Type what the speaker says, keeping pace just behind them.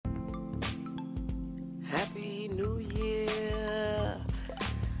Happy New Year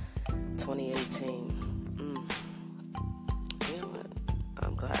 2018. You know what?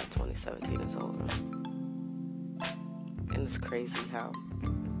 I'm glad 2017 is over. And it's crazy how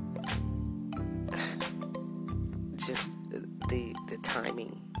just the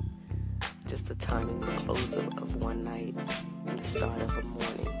timing, the close of one night and the start of a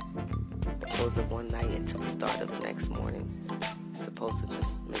morning, the close of one night into the start of the next morning is supposed to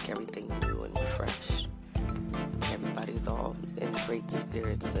just make everything new and refreshed. Everybody's all in great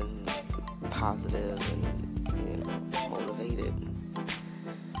spirits and positive and, motivated.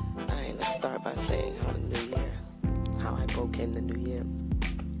 Alright, let's start by saying how I broke in the new year.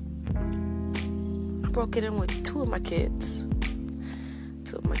 I broke it in with two of my kids,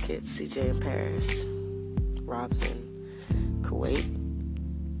 CJ and Paris, Rob's in Kuwait.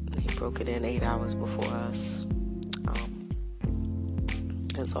 He broke it in 8 hours before us.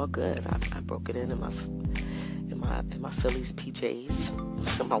 It's all good. I broke it in my Phillies PJs,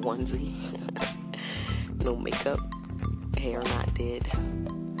 my onesie, no makeup, hair not did,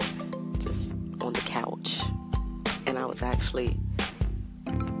 just on the couch, and I was actually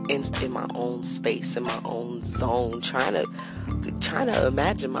in my own space, in my own zone, trying to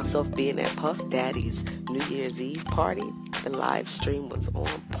imagine myself being at Puff Daddy's New Year's Eve party. The live stream was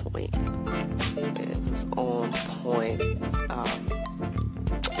on point. It was on point.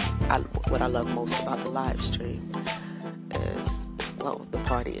 What I love most about the live stream is, the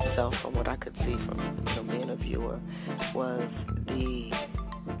party itself, from what I could see from being a viewer, was the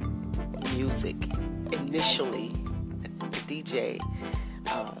music. Initially, the DJ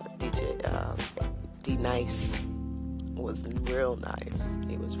D Nice was real nice.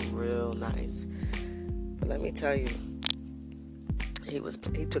 He was real nice. But let me tell you, he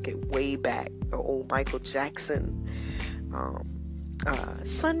took it way back. The old Michael Jackson.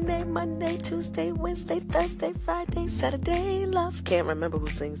 Sunday, Monday, Tuesday, Wednesday, Thursday, Friday, Saturday, love. Can't remember who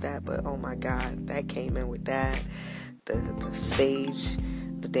sings that, but oh my God, that came in with that. The stage,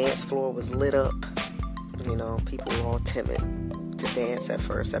 the dance floor was lit up. People were all timid to dance at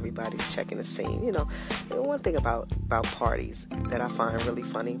first. Everybody's checking the scene. One thing about parties that I find really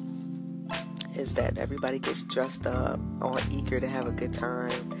funny is that everybody gets dressed up, all eager to have a good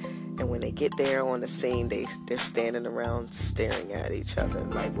time. And when they get there on the scene, they're standing around staring at each other,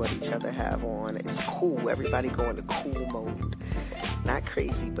 like what each other have on. It's cool. Everybody go into cool mode. Not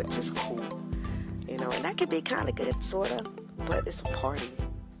crazy, but just cool. And that can be kind of good, sort of. But it's a party.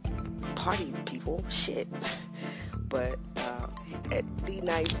 Party people. Shit. But D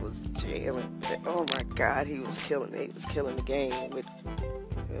Nice was jamming. Oh my God, he was killing it. He was killing the game with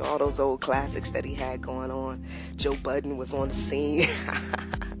all those old classics that he had going on. Joe Budden was on the scene.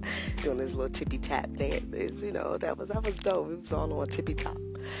 Doing his little tippy tap dance, that was dope. It was all on tippy top,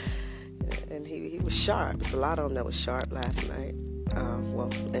 and he was sharp. There's a lot of them that was sharp last night.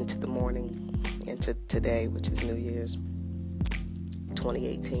 Into the morning, into today, which is New Year's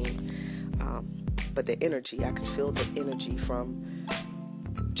 2018. But the energy, I could feel the energy from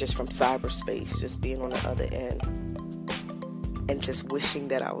cyberspace, just being on the other end, and just wishing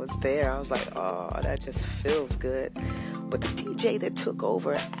that I was there. I was like, oh, that just feels good. But the DJ that took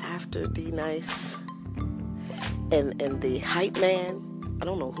over after D Nice and the hype man, I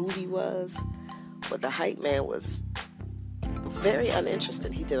don't know who he was, but the hype man was very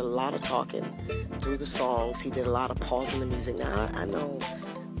uninterested. He did a lot of talking through the songs. He did a lot of pausing the music. Now, I know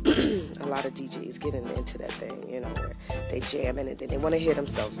a lot of DJs getting into that thing, where they jamming and then they want to hear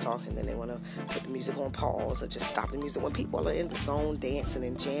themselves talking, then they want to put the music on pause or just stop the music. When people are in the zone dancing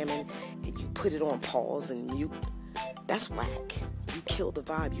and jamming and you put it on pause and mute, that's whack. You kill the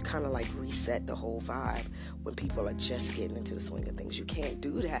vibe. You kind of like reset the whole vibe when people are just getting into the swing of things. You can't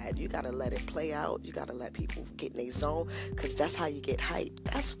do that. You got to let it play out. You got to let people get in their zone, because that's how you get hyped.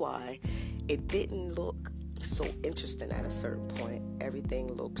 That's why it didn't look so interesting at a certain point.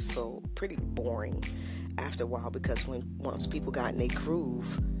 Everything looked so pretty boring after a while, because once people got in their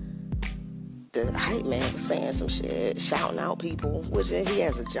groove, the hype man was saying some shit, shouting out people, which he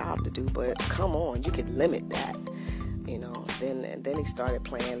has a job to do, but come on, you could limit that. Then he started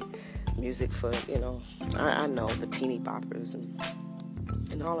playing music for, I know, the teeny boppers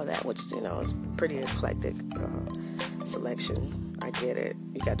and all of that, which, is pretty eclectic selection. I get it.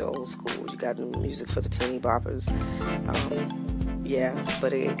 You got the old school, you got the music for the teeny boppers.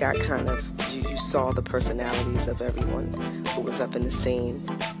 But it got kind of, you saw the personalities of everyone who was up in the scene.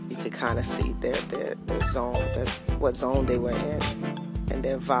 You could kind of see their zone, what zone they were in, and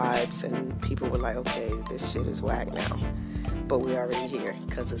their vibes, and people were like, okay, this shit is whack now. But we already here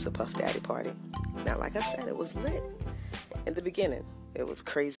because it's a Puff Daddy party. Now, like I said, it was lit in the beginning. It was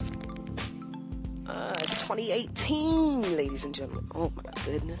crazy. It's 2018, ladies and gentlemen. Oh my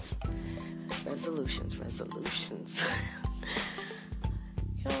goodness. Resolutions.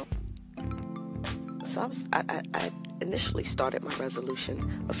 You know, so I initially started my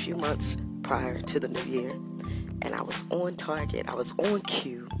resolution a few months prior to the new year, and I was on target. I was on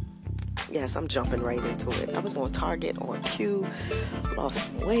cue. Yes, I'm jumping right into it. I was on target, on cue, lost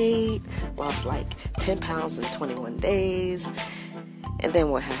some weight, lost like 10 pounds in 21 days. And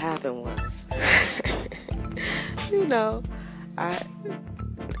then what had happened was,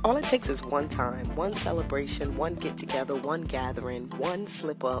 all it takes is one time, one celebration, one get together, one gathering, one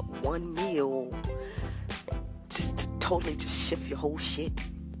slip up, one meal, just to totally just shift your whole shit.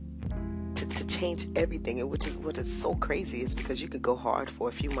 To change everything, and what is so crazy is because you could go hard for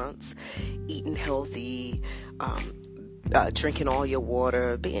a few months, eating healthy, drinking all your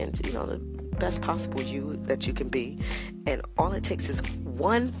water, being the best possible you that you can be, and all it takes is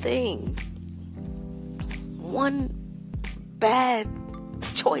one thing, one bad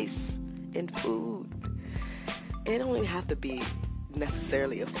choice in food. It don't even have to be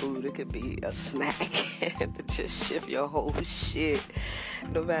necessarily a food. It could be a snack to just shift your whole shit.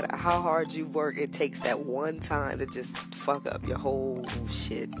 No matter how hard you work, it takes that one time to just fuck up your whole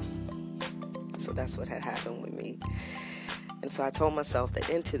shit. So that's what had happened with me. And so I told myself that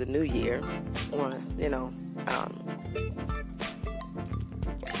into the new year,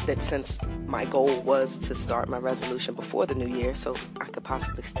 that since my goal was to start my resolution before the new year so I could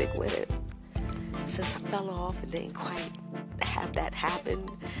possibly stick with it, since I fell off and didn't quite have that happen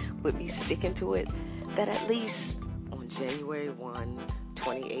with me sticking to it, that at least on January 1,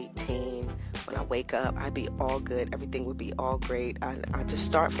 2018, when I wake up, I'd be all good. Everything would be all great. I just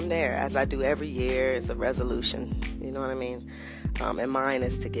start from there, as I do every year. It's a resolution, you know what I mean? And mine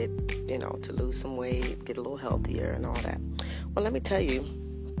is to get, to lose some weight, get a little healthier and all that. Well, let me tell you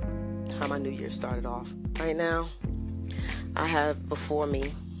how my new year started off. Right now, I have before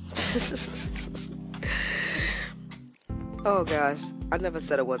me oh gosh, I never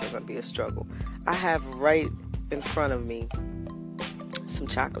said it wasn't going to be a struggle. I have right in front of me some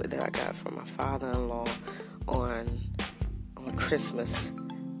chocolate that I got from my father-in-law on Christmas.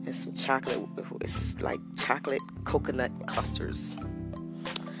 And some chocolate, it's like chocolate coconut clusters.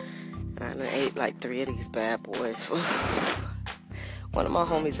 And I ate like 3 of these bad boys. One of my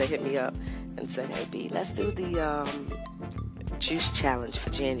homies that hit me up and said, "Hey B, let's do the juice challenge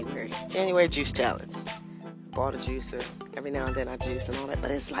for January. January juice challenge." Bought a juicer. Every now and then I juice and all that,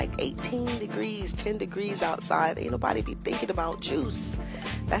 but it's like 18 degrees, 10 degrees outside. Ain't nobody be thinking about juice.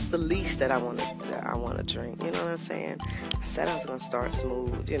 That's the least that I want to drink. You know what I'm saying? I said I was gonna start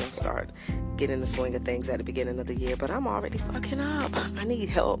smooth, start getting the swing of things at the beginning of the year, but I'm already fucking up. I need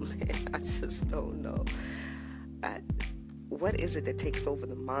help, man. I just don't know. What is it that takes over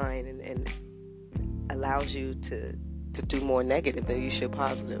the mind and allows you to do more negative than you should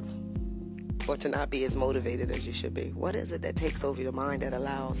positive? Or to not be as motivated as you should be? What is it that takes over your mind that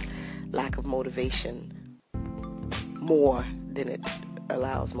allows lack of motivation more than it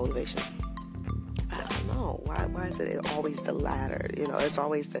allows motivation? I don't know. Why is it always the latter? It's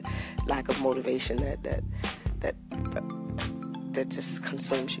always the lack of motivation that just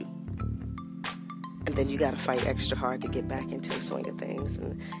consumes you. And then you got to fight extra hard to get back into the swing of things.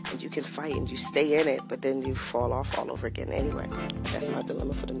 And you can fight and you stay in it, but then you fall off all over again anyway. That's my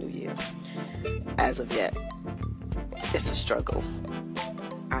dilemma for the new year. As of yet, it's a struggle.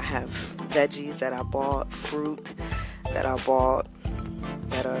 I have veggies that I bought, fruit that I bought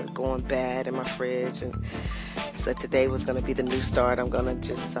that are going bad in my fridge. And I said today was going to be the new start. I'm going to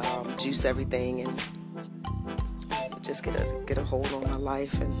just juice everything and just get a hold on my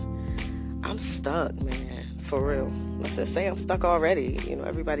life. And I'm stuck, man, for real. Let's just say I'm stuck already.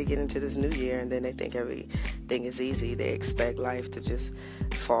 Everybody get into this new year and then they think everything is easy. They expect life to just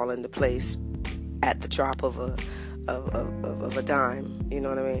fall into place at the drop of a dime. You know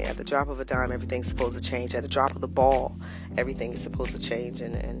what I mean? At the drop of a dime, everything's supposed to change. At the drop of the ball, everything is supposed to change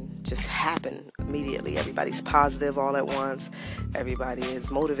and just happen immediately. Everybody's positive all at once. Everybody is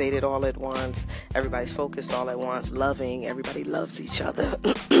motivated all at once. Everybody's focused all at once. Loving. Everybody loves each other.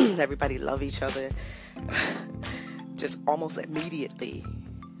 Everybody love each other. Just almost immediately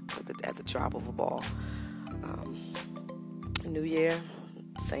at the drop of a ball. New year,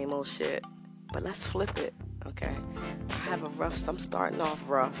 same old shit. But let's flip it, okay? I'm starting off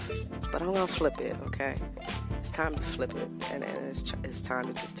rough, but I'm gonna flip it, okay? It's time to flip it, and it's time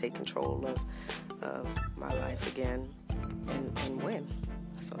to just take control of my life again and win.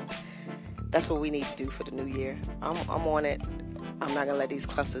 So that's what we need to do for the new year. I'm on it. I'm not gonna let these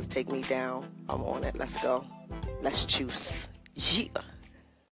clusters take me down. I'm on it. Let's go. Let's juice. Yeah.